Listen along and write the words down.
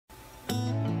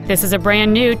This is a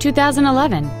brand new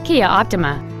 2011 Kia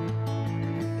Optima.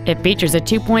 It features a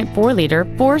 2.4-liter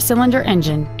four-cylinder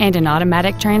engine and an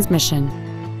automatic transmission.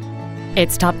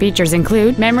 Its top features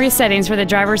include memory settings for the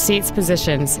driver's seat's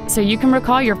positions, so you can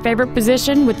recall your favorite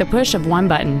position with the push of one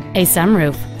button, a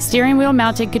sunroof, steering wheel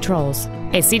mounted controls,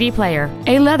 a CD player,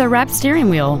 a leather-wrapped steering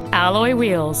wheel, alloy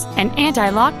wheels, an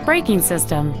anti-lock braking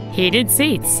system, heated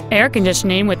seats, air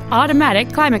conditioning with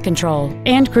automatic climate control,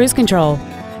 and cruise control.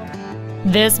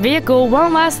 This vehicle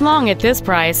won't last long at this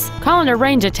price. Call and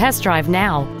arrange a test drive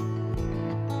now.